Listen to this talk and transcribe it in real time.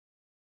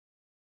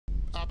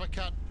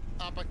Uppercut,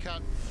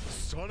 uppercut,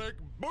 sonic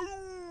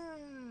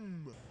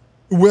boom!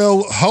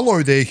 Well,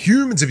 hello there,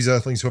 humans, if you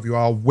earthlings, whoever you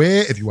are,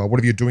 wherever you are,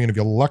 whatever you're doing, and if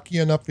you're lucky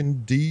enough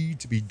indeed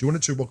to be doing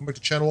it too, welcome back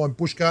to the channel. I'm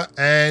Bushka,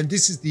 and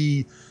this is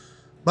the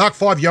Mark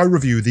 5 Yo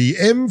review, the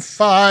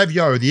M5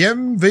 Yo, the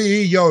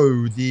MV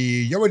Yo,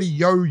 the Yoity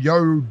Yo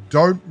Yo.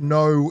 Don't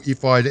know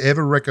if I'd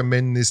ever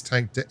recommend this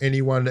tank to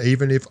anyone,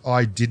 even if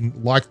I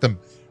didn't like them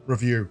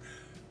review.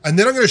 And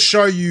then I'm going to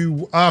show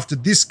you, after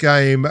this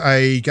game,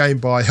 a game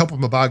by Help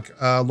 'em a Bug,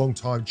 a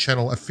long-time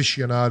channel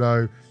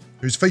aficionado,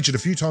 who's featured a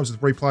few times with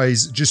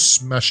replays, just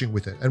smashing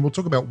with it. And we'll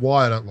talk about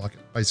why I don't like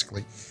it,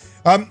 basically.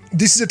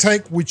 This is a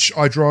tank which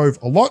I drove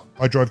a lot.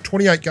 I drove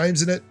 28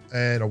 games in it,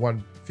 and I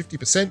won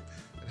 50%.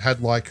 It had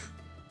like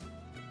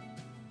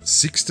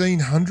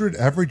 1,600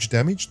 average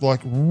damage, like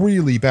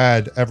really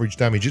bad average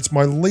damage. It's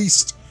my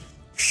least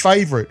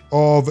favorite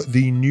of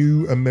the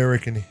new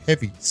American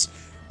heavies.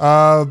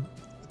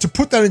 To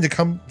put that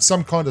into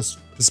some kind of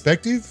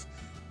perspective,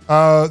 it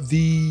was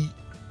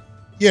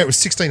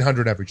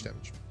 1,600 average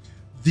damage.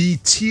 The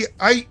tier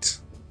 8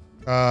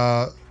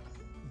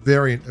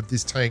 variant of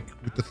this tank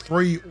with the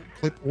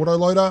 3-clip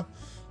autoloader,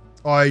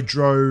 I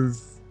drove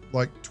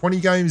like 20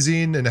 games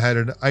in and had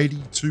an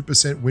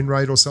 82% win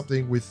rate or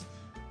something with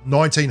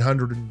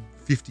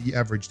 1,950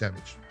 average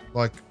damage.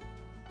 Like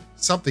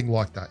something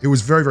like that. It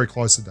was very, very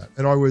close to that.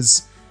 And I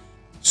was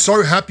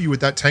so happy with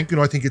that tank, and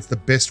I think it's the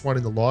best one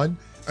in the line.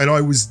 And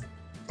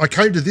I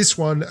came to this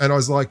one and I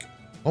was like,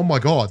 oh my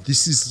God,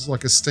 this is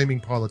like a steaming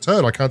pile of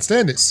turd. I can't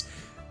stand this.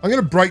 I'm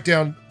going to break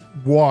down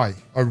why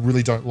I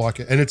really don't like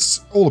it. And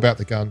it's all about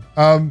the gun.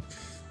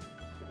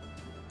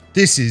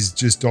 This is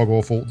just dog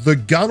awful. The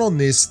gun on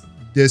this,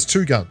 there's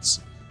two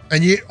guns.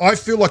 And yet I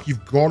feel like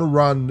you've got to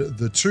run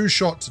the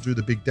 2-shot to do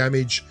the big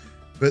damage.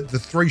 But the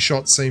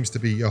 3-shot seems to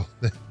be, I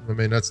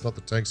mean, that's not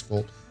the tank's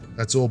fault.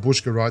 That's all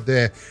Bushka right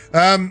there.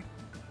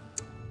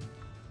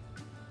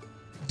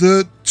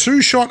 The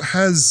 2-shot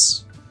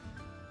has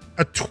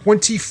a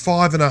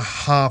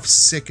 25.5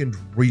 second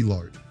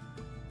reload.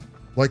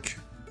 Like,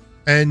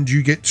 and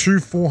you get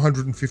two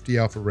 450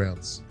 alpha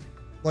rounds.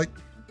 Like,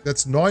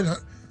 that's 900.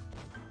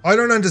 I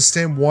don't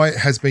understand why it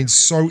has been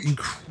so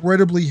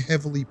incredibly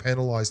heavily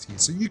penalized here.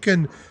 So you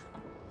can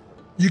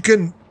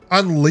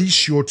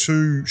unleash your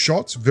 2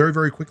 shots very,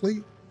 very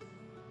quickly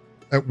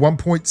at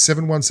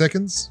 1.71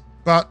 seconds,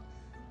 but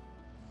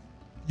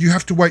you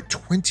have to wait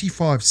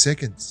 25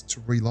 seconds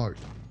to reload.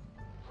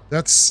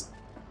 That's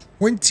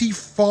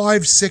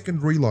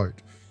 25-second reload.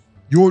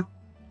 Your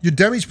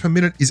damage per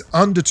minute is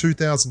under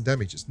 2,000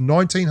 damage. It's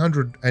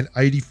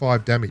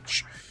 1,985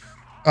 damage.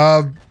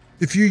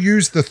 If you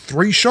use the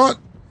 3-shot,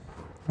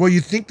 well,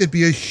 you'd think there'd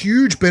be a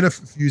huge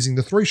benefit for using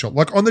the 3-shot.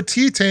 Like on the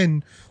tier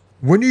 10,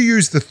 when you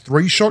use the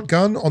 3-shot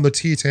gun on the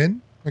tier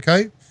 10,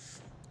 okay,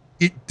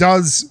 it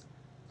does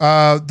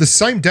the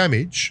same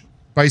damage,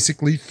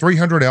 basically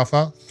 300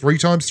 alpha, 3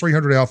 times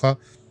 300 alpha,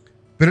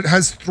 but it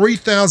has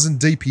 3,000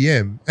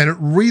 DPM and it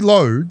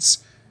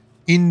reloads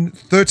in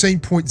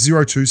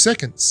 13.02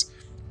 seconds.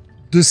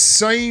 The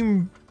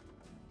same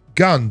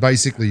gun,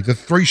 basically, the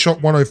 3-shot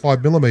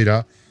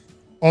 105mm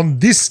on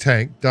this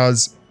tank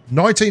does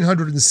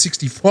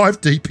 1,965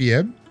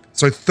 DPM,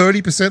 so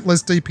 30%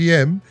 less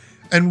DPM,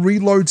 and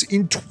reloads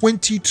in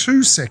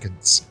 22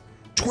 seconds.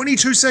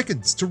 22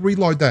 seconds to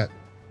reload that.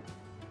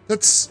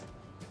 That's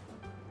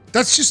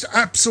just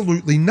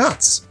absolutely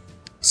nuts.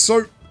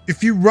 So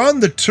if you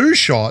run the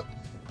 2-shot,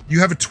 you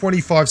have a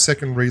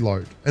 25-second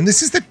reload. And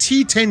this is the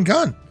tier 10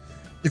 gun.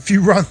 If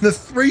you run the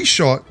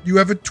 3-shot, you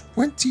have a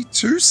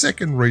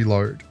 22-second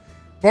reload.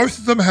 Both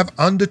of them have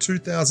under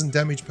 2,000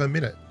 damage per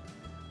minute.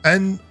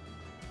 And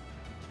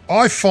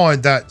I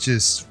find that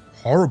just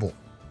horrible.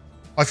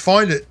 I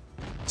find it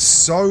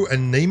so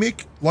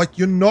anemic. Like,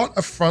 you're not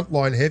a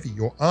frontline heavy.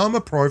 Your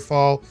armor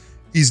profile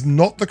is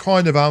not the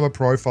kind of armor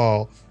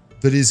profile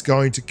that is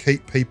going to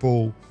keep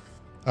people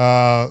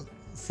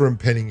from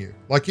penning you.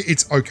 Like,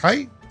 it's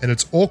okay and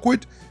it's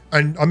awkward,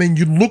 and I mean,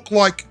 you look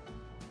like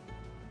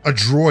a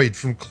droid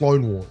from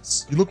Clone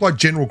Wars. You look like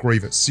General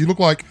Grievous. You look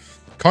like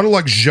kind of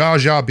like Jar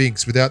Jar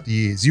Binks without the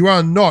ears. You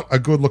are not a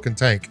good looking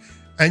tank.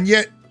 And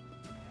yet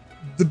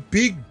the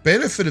big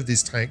benefit of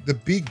this tank, the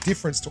big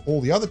difference to all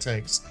the other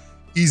tanks,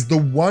 is the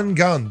one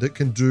gun that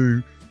can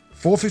do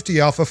 450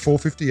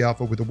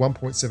 alpha with a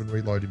 1.7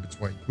 reload in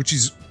between, which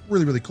is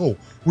really, really cool,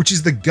 which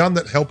is the gun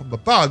that Help 'em a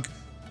Bug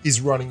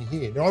is running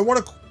here. Now, I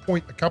want to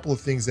point a couple of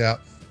things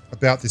out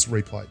about this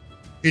replay.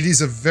 It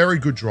is a very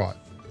good drive.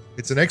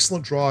 It's an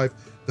excellent drive.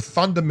 The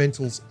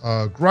fundamentals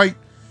are great,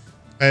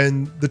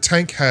 and the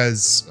tank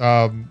has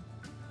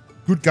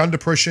good gun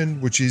depression,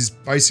 which is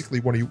basically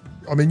you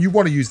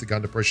want to use the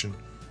gun depression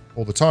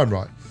all the time,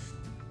 right?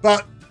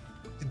 But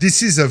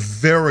this is a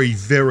very,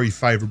 very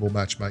favorable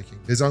matchmaking.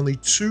 There's only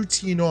 2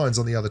 tier 9s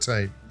on the other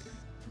team,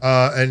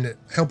 and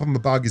Help 'em a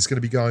Bug is going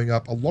to be going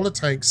up a lot of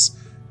tanks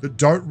that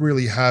don't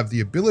really have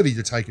the ability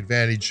to take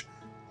advantage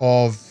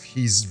of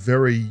his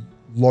very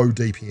low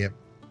DPM.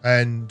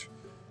 And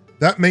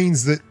that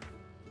means that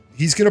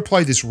he's going to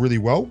play this really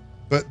well.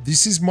 But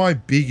this is my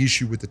big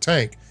issue with the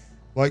tank,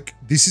 Like,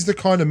 this is the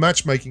kind of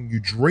matchmaking you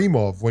dream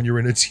of when you're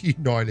in a tier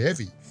 9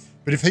 heavy.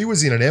 But if he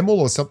was in an Emil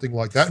or something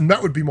like that, and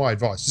that would be my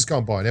advice, just go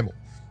and buy an Emil.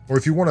 Or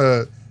if you want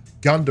a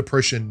gun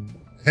depression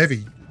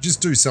heavy,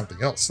 just do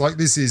something else. Like,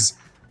 this is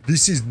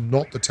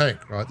not the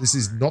tank, right? This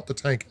is not the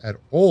tank at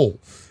all.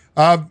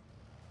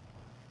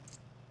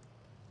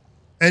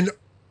 And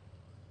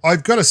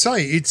I've got to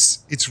say,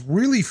 it's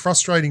really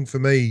frustrating for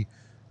me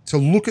to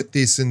look at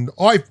this, and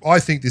I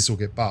think this will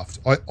get buffed.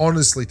 I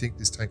honestly think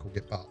this tank will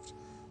get buffed.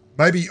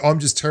 Maybe I'm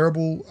just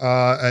terrible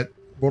at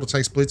Water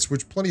Tanks Blitz,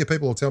 which plenty of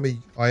people will tell me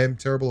I am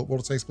terrible at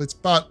Water Tanks Blitz,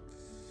 but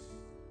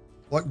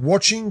like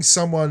watching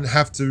someone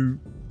have to,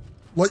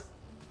 like,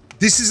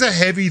 this is a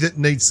heavy that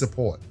needs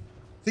support.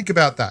 Think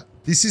about that.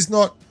 This is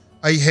not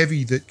a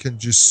heavy that can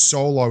just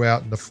solo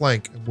out in the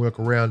flank and work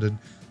around and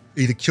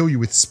either kill you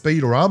with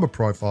speed or armor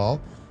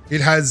profile.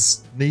 It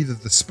has neither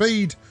the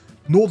speed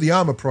nor the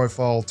armor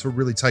profile to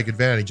really take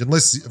advantage,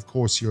 unless, of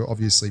course, you're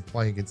obviously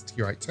playing against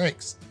tier 8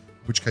 tanks,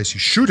 in which case you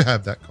should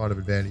have that kind of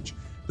advantage.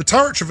 The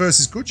turret traverse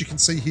is good. You can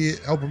see here,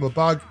 Help Him a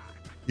Bug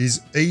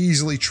is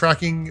easily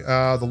tracking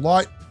the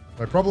light.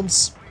 No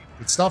problems.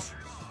 Good stuff.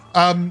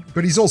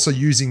 But he's also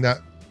using that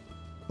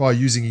by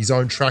using his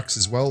own tracks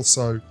as well.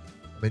 So,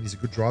 I mean, he's a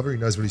good driver. He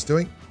knows what he's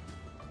doing.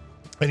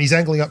 And he's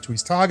angling up to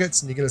his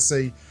targets, and you're going to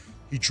see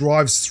he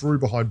drives through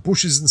behind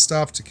bushes and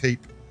stuff to keep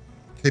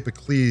a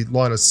clear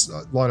line of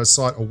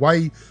sight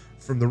away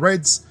from the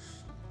Reds.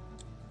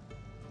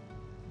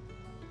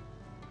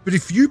 But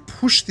if you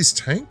push this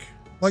tank,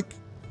 like,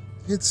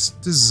 it's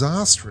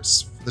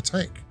disastrous for the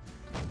tank.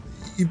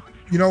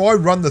 You know, I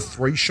run the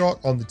 3-shot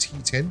on the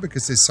T10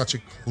 because there's such a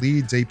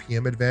clear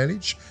DPM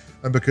advantage,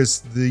 and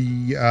because the,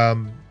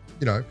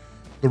 you know,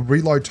 the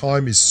reload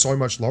time is so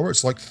much lower.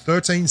 It's like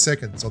 13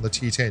 seconds on the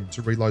tier 10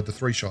 to reload the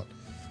 3-shot.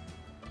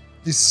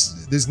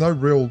 There's no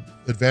real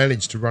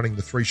advantage to running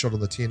the 3-shot on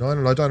the tier 9,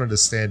 and I don't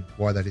understand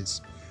why that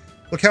is.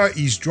 Look how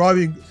he's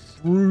driving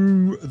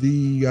through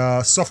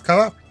the soft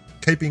cover,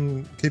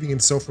 keeping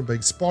himself from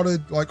being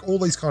spotted, like all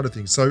these kind of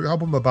things. So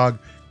Help Him a Bug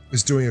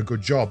is doing a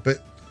good job,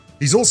 but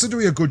he's also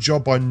doing a good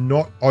job by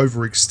not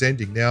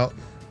overextending. Now,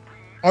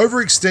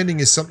 overextending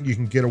is something you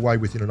can get away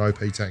with in an OP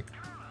tank.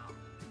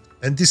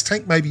 And this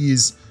tank maybe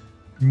is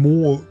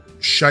more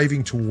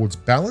shaving towards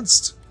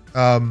balanced.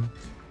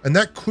 And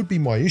that could be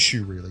my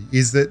issue, really,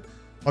 is that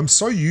I'm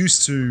so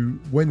used to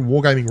when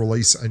Wargaming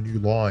release a new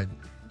line,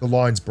 the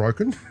line's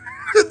broken.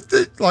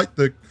 Like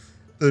the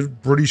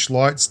British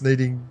lights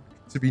needing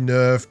to be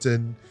nerfed,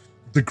 and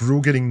the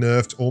grill getting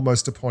nerfed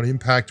almost upon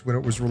impact when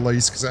it was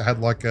released because it had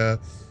like a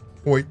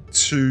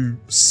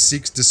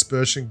 0.26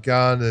 dispersion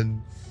gun,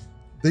 and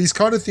these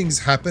kind of things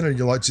happen, and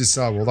you're like, just,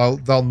 oh, well,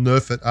 they'll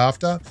nerf it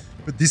after.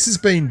 But this has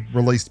been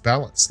released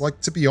balanced. Like,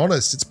 to be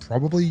honest, it's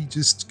probably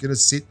just going to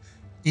sit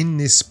in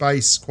this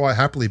space quite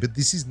happily, but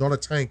this is not a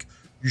tank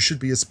you should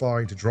be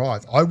aspiring to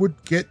drive. I would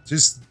get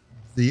just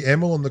the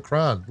Emil and the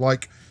Kran.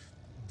 Like,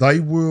 they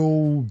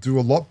will do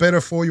a lot better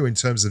for you in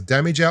terms of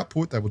damage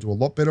output. They will do a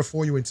lot better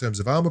for you in terms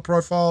of armor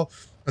profile,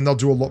 and they'll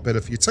do a lot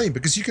better for your team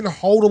because you can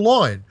hold a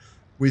line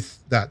with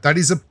that. That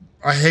is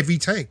a heavy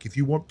tank. If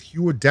you want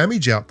pure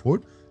damage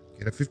output,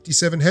 get a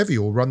 57 heavy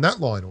or run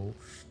that line,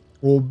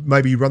 or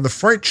maybe run the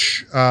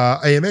French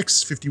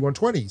AMX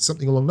 5120,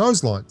 something along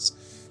those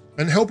lines.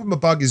 And Help Him a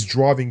Bug is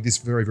driving this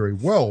very, very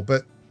well,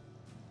 but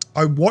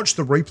I watched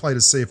the replay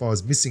to see if I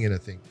was missing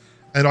anything,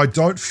 and I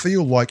don't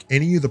feel like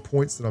any of the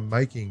points that I'm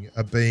making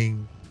are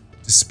being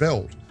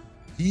dispelled.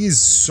 He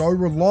is so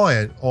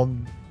reliant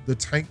on the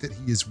tank that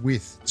he is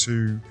with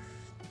to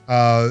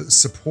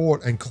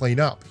support and clean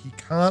up. He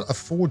can't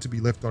afford to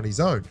be left on his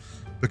own,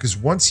 because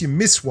once you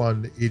miss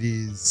one, it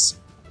is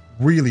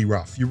really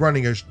rough. You're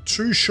running a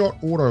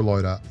 2-shot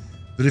autoloader,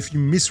 but if you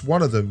miss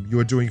one of them, you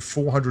are doing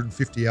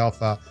 450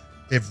 alpha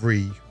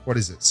every, what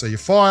is it? So you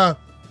fire,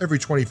 every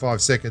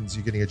 25 seconds,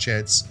 you're getting a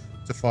chance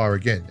to fire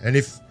again. And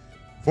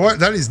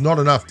that is not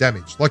enough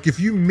damage. Like, if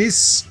you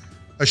miss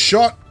a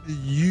shot,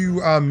 you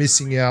are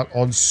missing out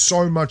on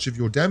so much of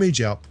your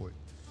damage output.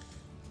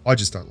 I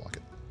just don't like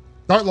it.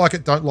 Don't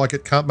like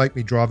it. Can't make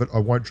me drive it. I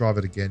won't drive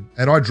it again.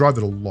 And I drive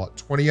it a lot.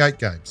 28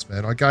 games,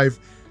 man. I gave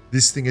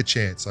this thing a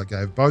chance. I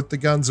gave both the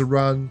guns a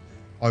run.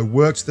 I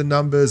worked the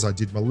numbers. I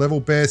did my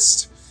level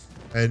best.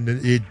 And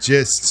it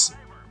just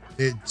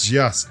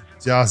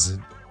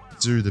doesn't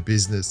do the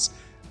business.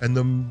 And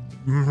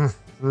I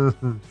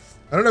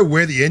don't know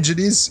where the engine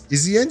is.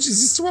 Is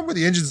this the one where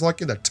the engine's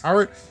like in a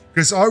turret?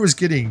 Because I was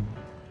getting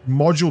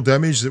module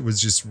damage that was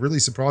just really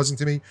surprising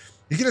to me.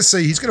 You're going to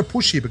see he's going to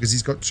push here because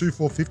he's got 2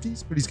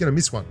 450s, but he's going to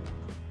miss one.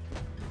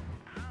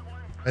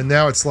 And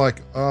now it's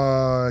like,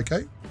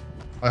 okay.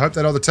 I hope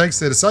that other tank's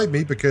there to save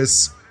me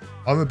because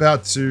I'm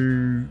about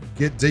to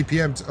get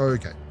DPM'd.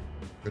 Okay,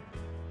 good.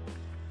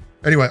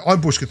 Anyway,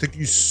 I'm Bushka. Thank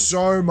you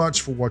so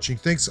much for watching.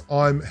 Thanks.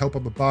 I'm Help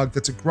Him a Bug.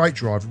 That's a great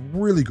drive.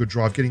 Really good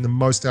drive. Getting the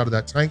most out of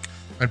that tank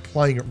and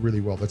playing it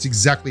really well. That's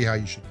exactly how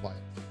you should play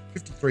it.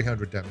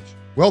 5,300 damage.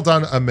 Well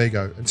done,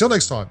 amigo. Until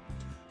next time,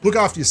 look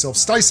after yourself.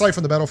 Stay safe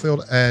on the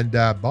battlefield, and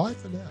bye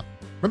for now.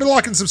 Remember to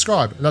like and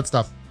subscribe and that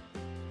stuff.